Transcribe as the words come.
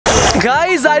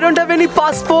Guys, I don't have any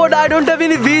passport, I don't have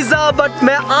any visa, but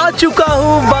मैं आ चुका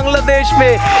हूँ बांग्लादेश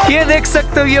में। ये देख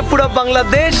सकते हो, ये पूरा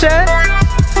बांग्लादेश है।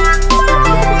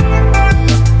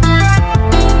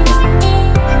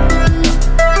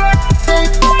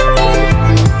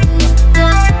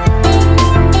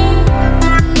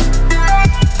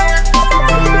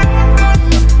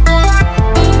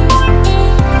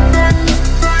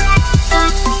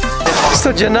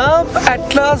 तो जनाब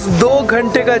एट लास्ट 2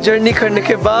 घंटे का जर्नी करने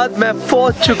के बाद मैं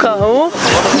पहुंच चुका हूँ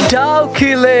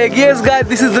Dawki lake. Yes guys,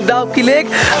 this is the Dawki lake.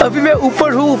 अभी मैं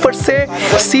ऊपर हूँ, ऊपर से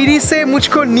सीढ़ी से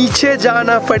मुझको नीचे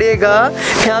जाना पड़ेगा।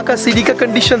 यहाँ का सीढ़ी का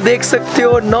कंडीशन देख सकते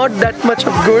हो, not that much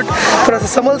of good. थोड़ा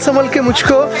सा संभल के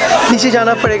मुझको नीचे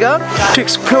जाना पड़ेगा to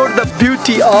explore the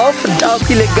beauty of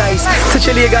Dawki lake guys. तो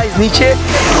चलिए गाइस, नीचे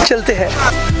चलते हैं।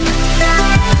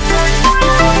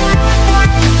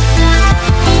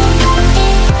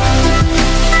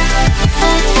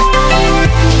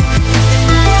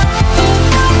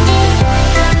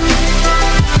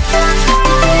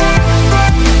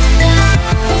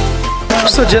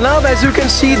 So Janab, as you can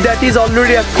see, that is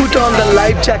already put on the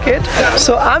life jacket.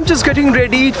 So I'm just getting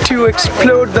ready to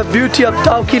explore the beauty of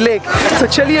Dawki Lake. So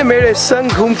चलिए मेरे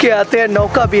संग घूम के आते हैं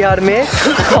नौका बिहार में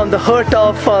on the heart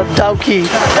of Dawki.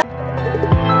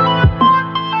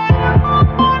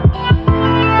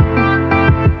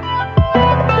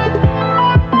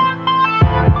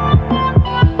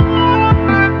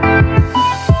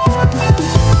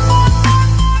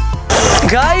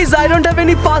 Guys, I don't have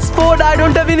any passport, I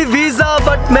don't have any visa,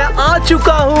 but मैं आ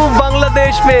चुका हूँ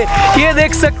बांग्लादेश में। ये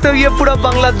देख सकते हो, ये पूरा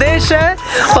बांग्लादेश है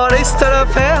और इस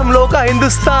तरफ है हम लोगों का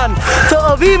हिंदुस्तान। तो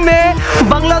अभी मैं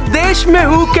बांग्लादेश में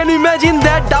हूँ। Can you imagine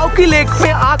that? Dawki lake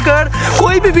में आकर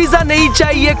कोई भी वीज़ा नहीं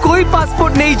चाहिए, कोई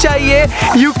पासपोर्ट नहीं चाहिए।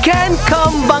 You can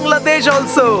come Bangladesh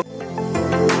also.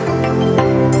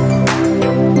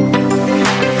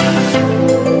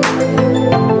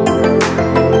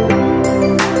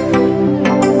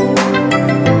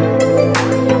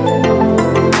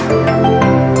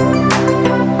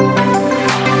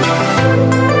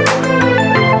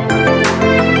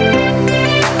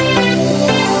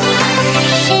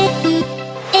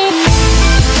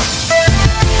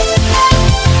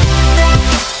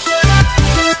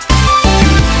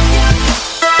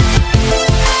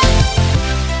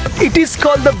 It is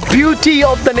called the beauty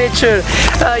of the nature.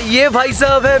 ये भाई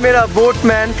साहब है मेरा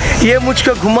बोटमैन। ये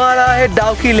मुझको घुमा रहा है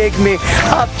डाउकी लेक में।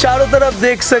 आप चारों तरफ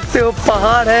देख सकते हो,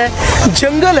 पहाड़ है,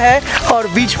 जंगल है और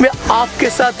बीच में आपके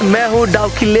साथ मैं हूँ,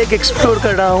 डाउकी लेक एक्सप्लोर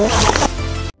कर रहा हूँ।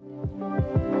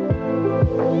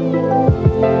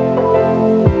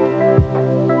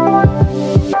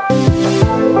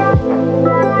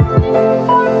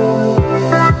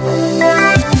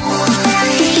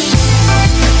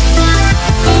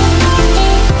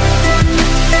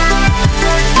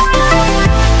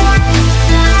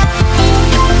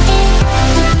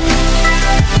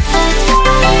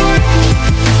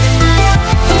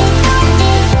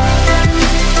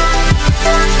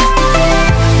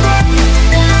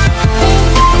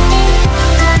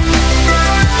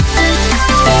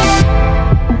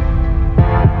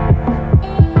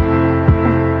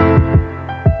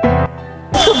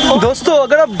 दोस्तों,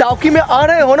 अगर आप डाउकी में आ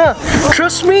रहे हो ना,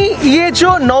 ट्रस्ट मी, ये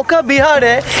जो नौका बिहार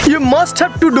है, you must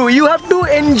have to do, you have to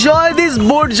enjoy this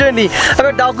boat journey.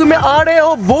 अगर डाउकी में आ रहे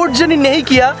हो, बोट जर्नी नहीं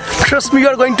किया, trust me, you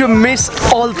are going to miss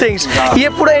all things. ये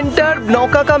पूरा एंटायर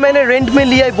नौका का मैंने रेंट में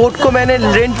लिया है, बोट को मैंने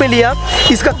रेंट में लिया।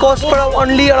 इसका कॉस्ट पड़ा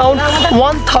ओनली अराउंड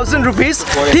 1000 रुपीज़।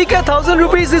 ठीक है, 1000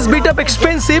 rupees is bit of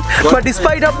expensive, but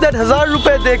despite of that 1000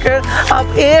 रुपये देकर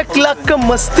आप 1 लाख का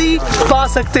मस्ती पा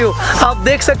सकते हो। आप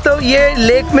देख सकते हो, ये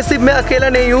लेक में सिर्फ मैं अकेला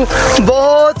नहीं हूँ,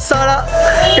 बहुत सारा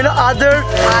अदर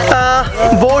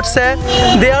बोट्स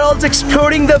है। They are also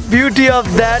exploring the beauty of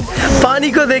that.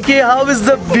 पानी को देखिए, how is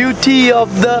the beauty of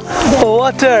the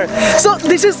water. So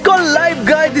this is called life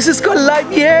guys, this is called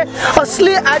life. ये है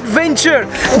असली एडवेंचर।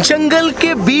 जंगल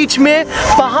के बीच में,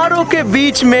 पहाड़ों के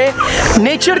बीच में,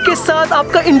 नेचर के साथ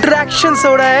आपका इंटरेक्शन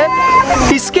हो रहा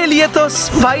है। इसके लिए तो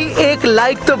भाई एक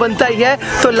लाइक तो बनता ही है,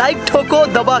 तो लाइक ठोको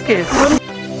दबा के।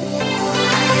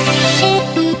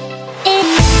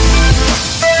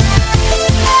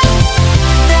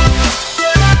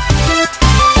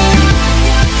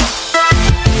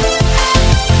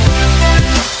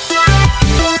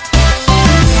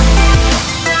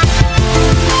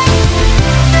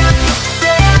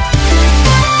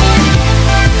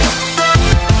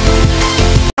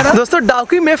 दोस्तों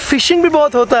डाउकी में फिशिंग भी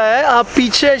बहुत होता है। आप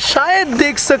पीछे शायद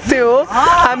देख सकते हो,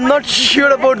 I am not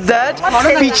sure about that.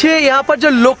 पीछे यहाँ पर जो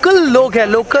लोकल लोग हैं,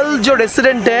 लोकल जो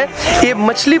रेसिडेंट है, ये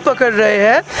मछली पकड़ रहे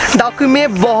हैं। डाउकी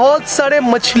में बहुत सारे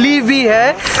मछली भी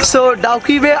है। सो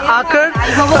डाउकी में आकर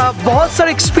बहुत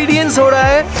सारे एक्सपीरियंस हो रहा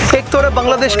है। एक तो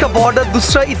बांग्लादेश का बॉर्डर,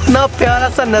 दूसरा इतना प्यारा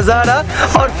सा नज़ारा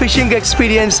और fishing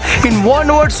experience. In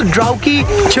one words, Dawki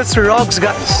just rocks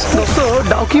guys. दोस्तों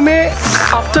डाउकी में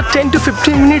after 10 to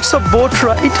 15 minutes of boat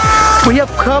ride we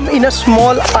have come in a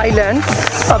small island.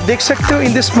 आप देख सकते हो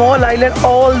in this small island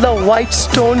all the white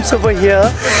stones over here,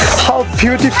 how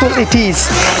beautiful it is.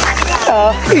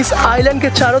 इस island के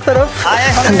चारों तरफ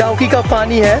डाउकी का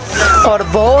पानी है और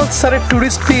बहुत सारे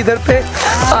टूरिस्ट भी इधर पे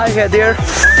आए हैं। They are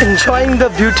enjoying the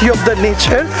beauty of the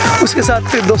nature. उसके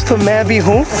साथ दोस्तों मैं भी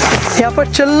हूँ। यहाँ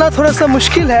पर चलना थोड़ा सा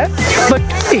मुश्किल है,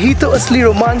 बट यही तो असली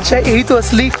रोमांच है, यही तो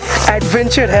असली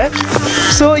एडवेंचर है।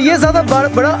 सो ये ज़्यादा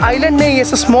बड़ा आइलैंड नहीं है,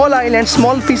 small island,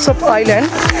 small piece of island.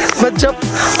 But जब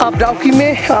आप डाउकी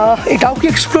में डाउकी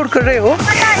एक्सप्लोर कर रहे हो,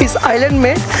 इस आइलैंड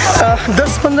में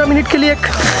 10-15 मिनट के लिए एक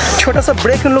छोटा सा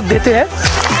ब्रेक हम लोग देते हैं।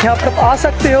 यहाँ पर आप आ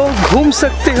सकते हो, घूम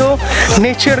सकते हो,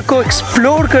 नेचर को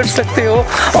एक्सप्लोर कर सकते हो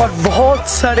और बहुत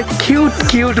सारे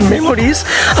क्यूट मेमोरीज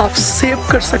आप सेव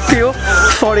कर सकते हो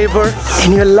for ever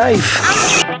in your life.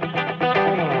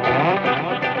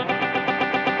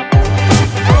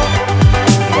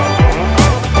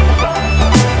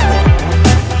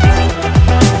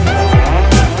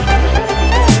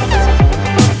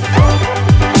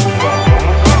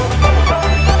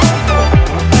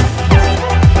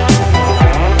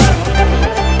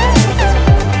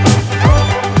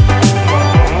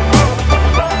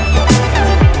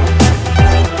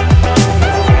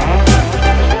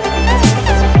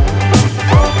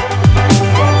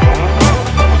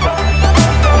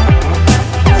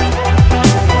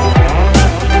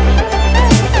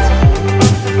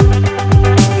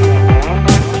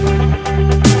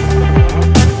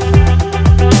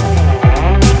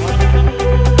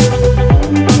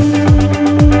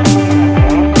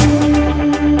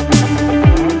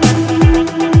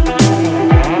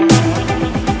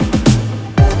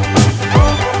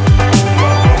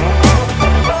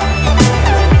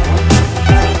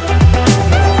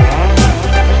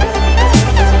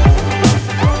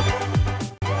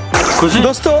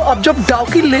 दोस्तों अब जब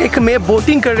डाउकी लेक में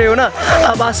बोटिंग कर रहे हो ना,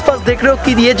 अब आसपास देख रहे हो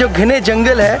कि ये जो घने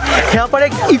जंगल है, यहाँ पर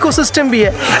एक इकोसिस्टम भी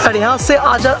है और यहाँ से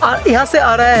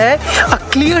आ रहा है a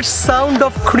clear sound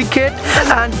of cricket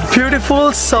and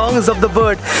beautiful songs of the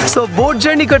bird. So boat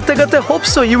journey करते करते hope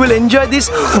so you will enjoy this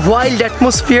wild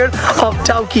atmosphere of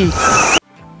Dawki.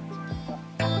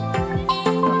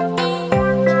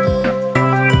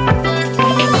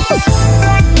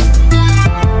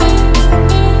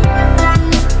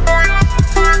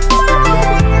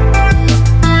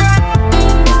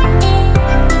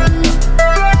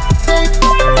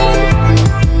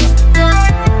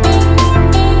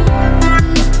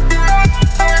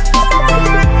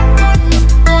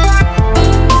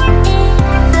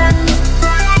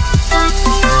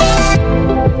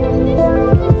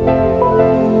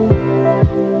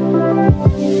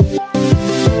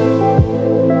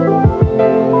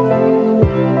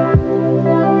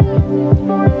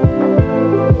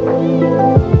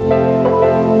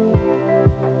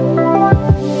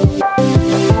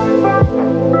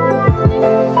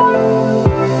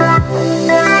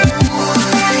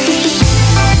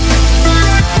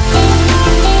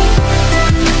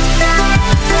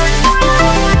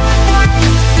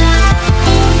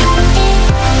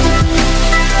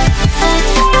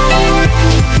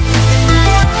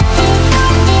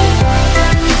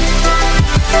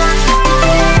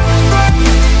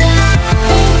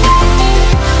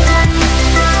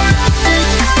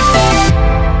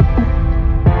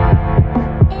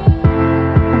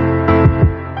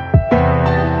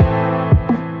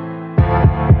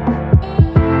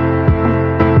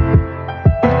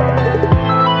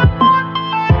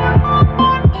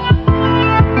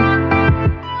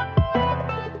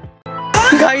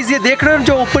 ये देख रहे हो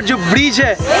जो ऊपर जो ब्रिज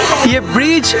है, ये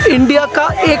ब्रिज इंडिया का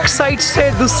एक साइड से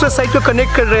दूसरे साइड को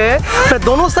कनेक्ट कर रहे हैं।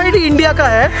 दोनों साइड ही इंडिया का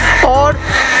है और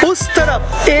उस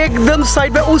तरफ एकदम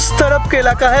साइड में उस तरफ का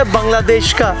इलाका है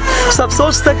बांग्लादेश का। सब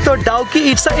सोच सकते हो Dawki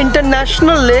it's a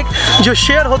international lake जो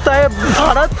शेयर होता है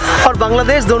भारत और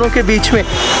बांग्लादेश दोनों के बीच में।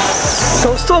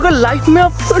 दोस्तों अगर लाइफ में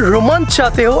आप रोमांच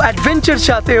चाहते हो, एडवेंचर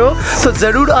चाहते हो तो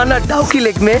ज़रूर आना डाउकी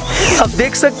लेक में। आप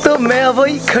देख सकते हो मैं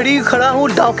वही खड़ा हूँ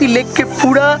डाउकी लेक के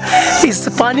पूरा पूरा इस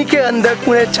पानी के अंदर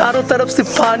पूरे चारों तरफ से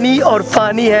पानी और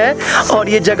पानी है और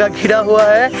ये जगह घिरा हुआ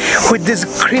है with this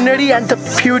greenery and the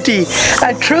beauty.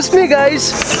 And trust me guys,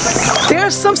 there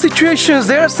are some situations,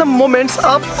 there are some moments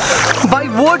up by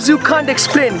words you can't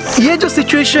explain. ये जो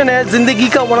situation है जिंदगी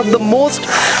का one of the most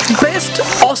best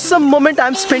awesome moment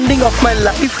I'm spending of my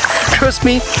life. Trust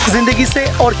me, जिंदगी से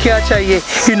और क्या चाहिए.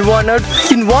 In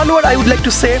one word I would like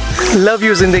to say, love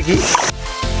you जिंदगी.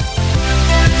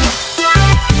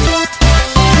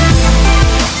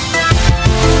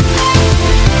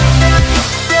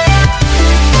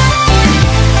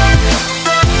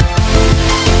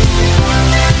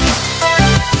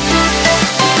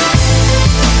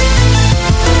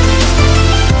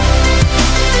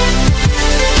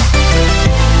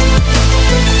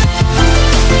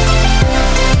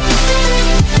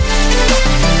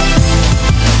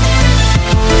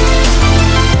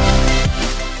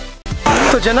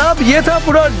 तो जनाब ये था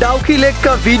पूरा डाउकी लेक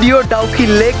का वीडियो डाउकी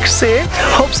लेक से.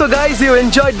 Hope so guys you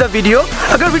enjoyed the video.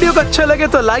 अगर वीडियो को अच्छा लगे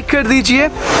तो लाइक कर दीजिए,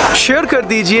 शेयर कर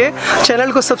दीजिए,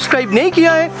 चैनल को सब्सक्राइब नहीं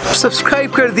किया है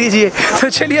सब्सक्राइब कर दीजिए. तो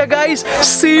चलिए guys,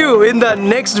 C you in the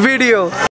next video.